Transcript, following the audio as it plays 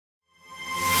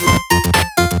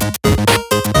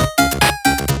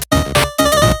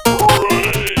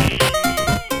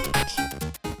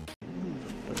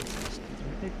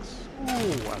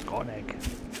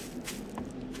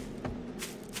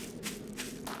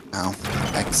Now,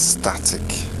 ecstatic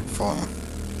for you.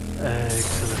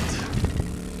 Excellent.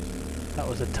 That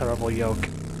was a terrible yoke.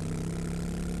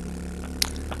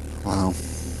 Wow.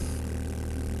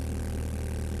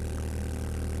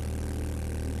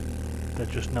 They're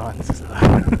just no answers.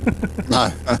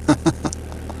 No.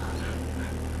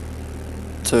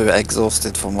 Too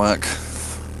exhausted from work.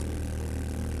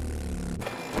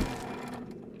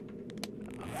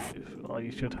 Oh,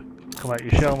 you should come out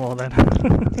your shell more then.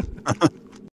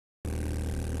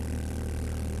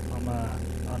 I'm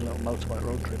on a little motorbike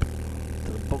road trip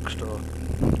to the bookstore.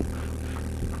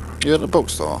 You at the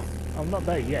bookstore? I'm not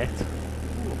there yet.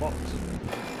 Ooh, a box.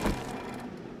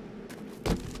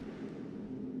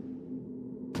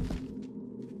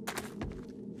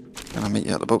 Can I meet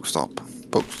you at the bookstop?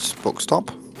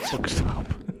 Bookstop? Bookstop.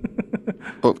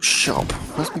 Bookshop.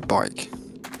 Where's my bike?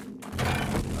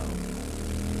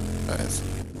 There it is.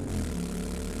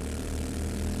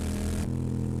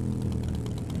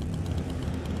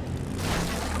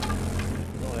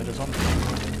 Oh, there's on.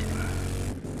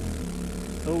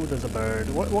 Oh, there's a bird.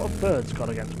 What have birds got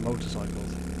against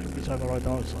motorcycles? Every time I ride a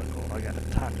motorcycle, I get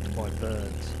attacked by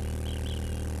birds.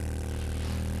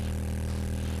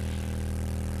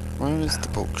 Where is the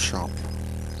bookshop?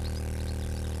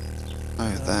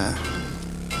 Oh, there.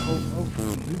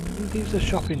 Who leaves a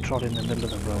shopping trolley in the middle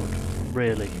of the road?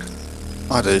 Really?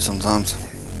 I do sometimes.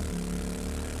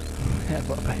 Yeah,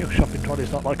 but I bet your shopping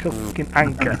trolley's not like a fucking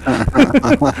anchor.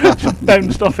 Just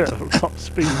bounced off it at top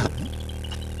speed.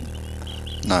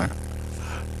 No.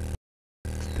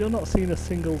 Still not seen a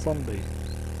single zombie.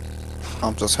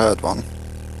 I've just heard one.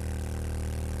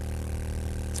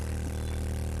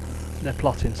 They're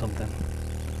plotting something.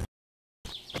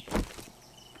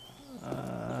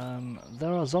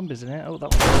 There are zombies in here. Oh,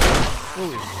 that one.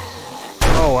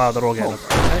 Oh wow, they're all getting up.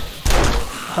 Okay.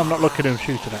 I'm not looking at him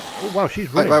shooting it. Oh wow, she's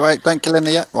really... Wait, don't kill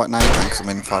any yet. Right now, thanks, I'm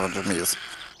in 500 metres.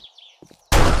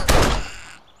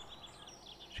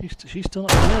 She's still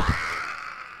not dead.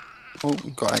 Oh,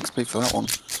 got XP for that one.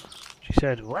 She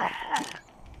said, wah!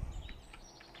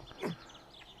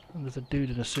 And there's a dude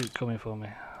in a suit coming for me.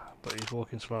 But he's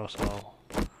walking slow, so I'll...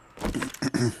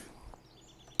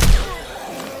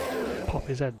 pop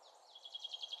his head.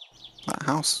 That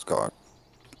house has got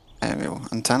an aerial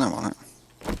antenna on it.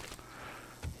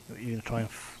 You're going to try and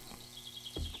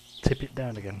tip it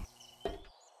down again.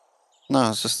 No,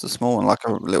 it's just a small one, like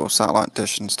a little satellite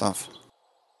dish and stuff.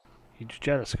 You're just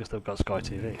jealous because they've got Sky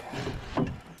TV.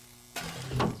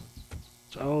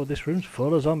 So, oh, this room's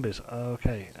full of zombies.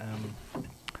 Okay,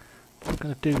 what I'm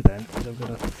going to do then is I'm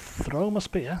going to throw my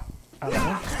spear at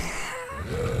them.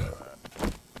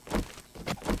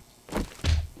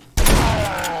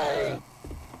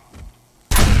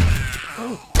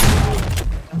 Oh!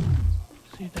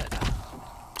 Is he dead?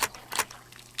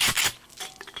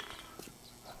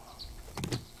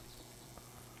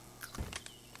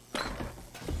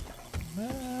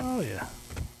 Oh yeah.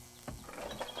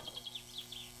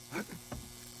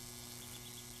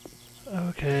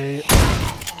 Okay.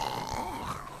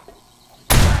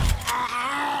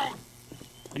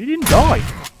 You didn't die.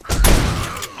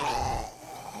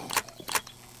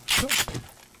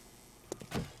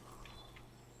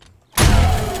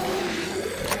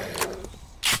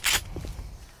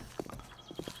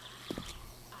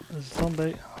 There's a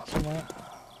zombie somewhere.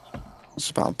 I was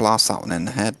about to blast that one in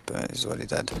the head, but he's already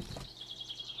dead.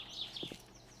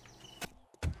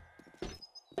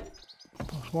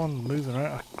 There's one moving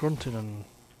around, grunting and...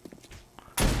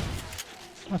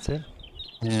 That's it.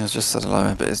 Yeah, I just said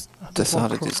hello, but it's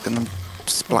decided it's going to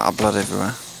splatter blood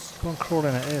everywhere. Go on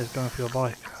crawling at ears, going for your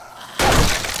bike.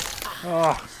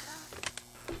 Oh!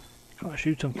 You can't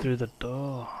shoot him through the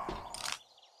door.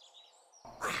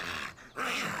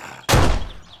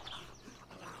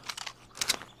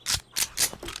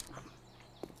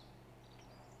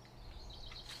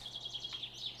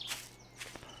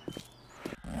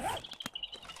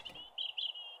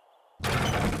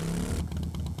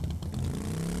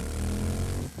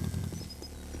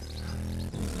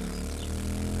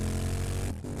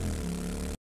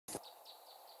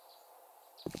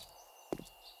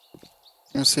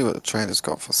 Let's see what the trader's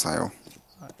got for sale.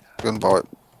 You're going to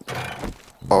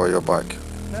borrow your bike.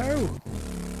 No!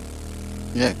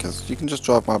 Yeah, because you can just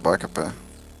drive my bike up here.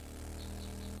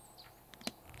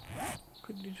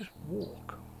 Couldn't you just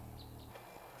walk?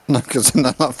 No, because then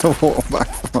I'll have to walk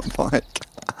back from my bike.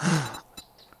 Oh,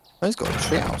 he's got a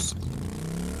treehouse.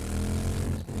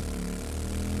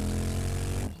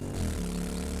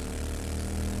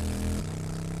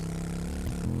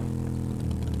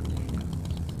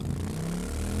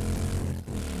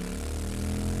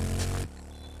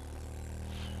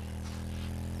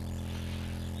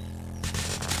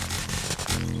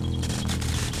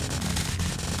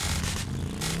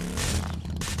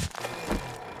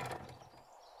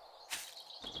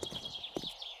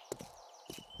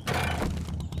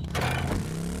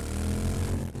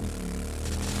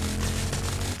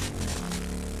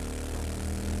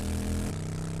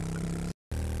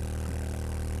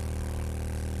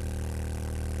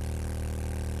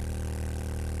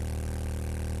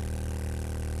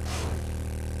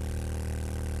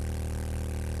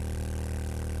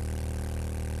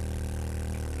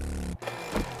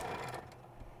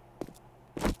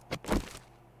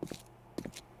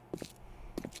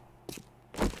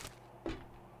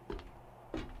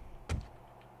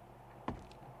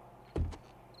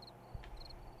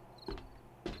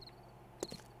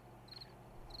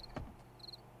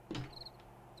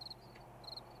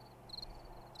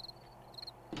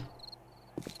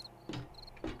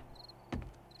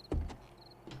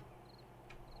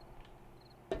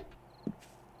 I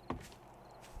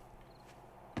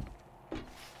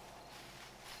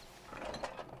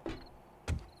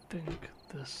think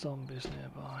there's zombies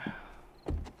nearby.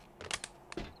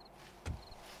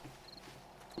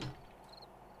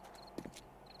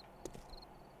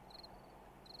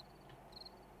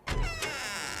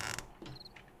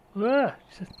 Ah,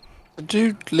 Did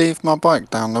you leave my bike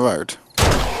down the road?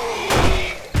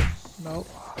 no.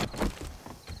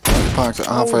 You parked it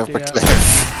halfway up a cliff.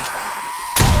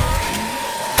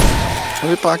 What did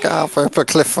you park it halfway up a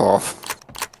cliff for?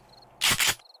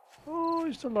 Oh,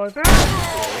 he's still alive.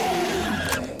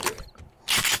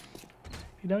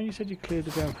 You know, you said you cleared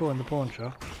the ground floor in the pawn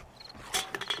shop.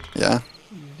 Yeah.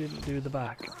 You didn't do the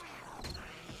back.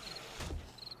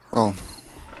 Well,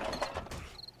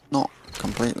 not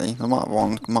completely. There might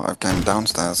have came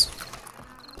downstairs.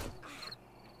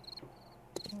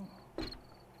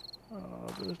 Oh,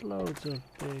 there's loads of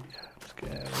big,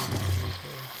 scary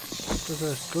things. There's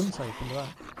a gun safe in the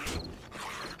back.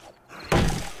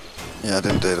 Yeah, I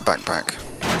didn't do the backpack.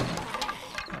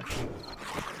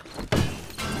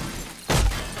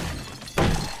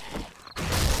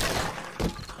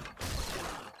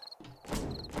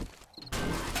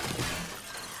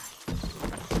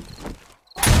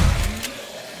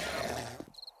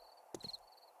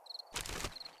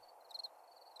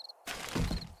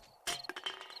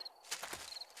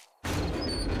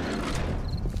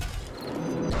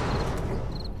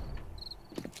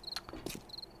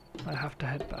 I have to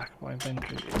head back. My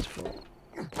inventory is full.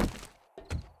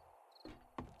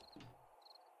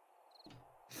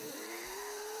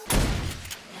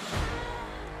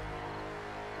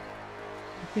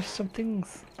 I missed some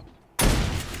things.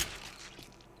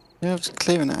 Yeah, I was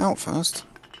clearing it out first.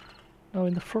 No,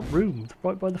 in the front room,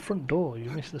 right by the front door, you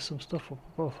missed there's some stuff up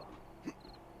above.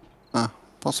 Ah,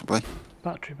 possibly.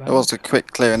 Battery bank. It was a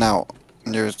quick clearing out,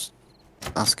 and you were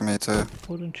asking me to.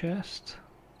 Wooden chest.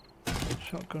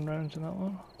 Shotgun rounds in that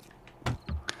one.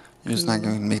 You was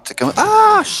nagging me to go.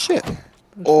 Ah, shit!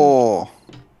 Oh,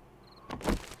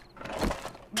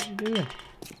 What are you doing?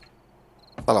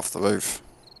 fell off the roof.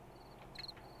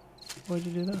 Why'd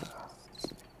you do that?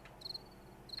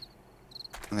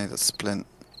 I need a splint.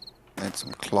 Need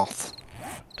some cloth.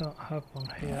 Don't have one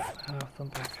here. I have them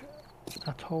back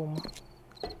at home.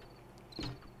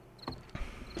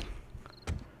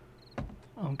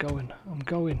 I'm going.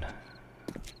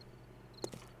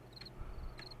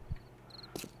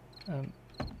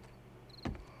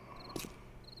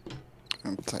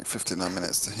 It'll take 59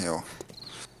 minutes to heal.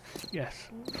 Yes,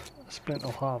 a splint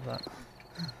will halve that.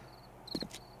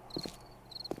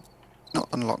 Not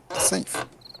unlock the safe.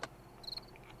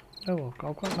 Oh,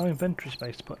 I've got no inventory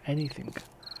space to put anything.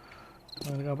 I'm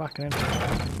going to go back and empty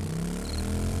it.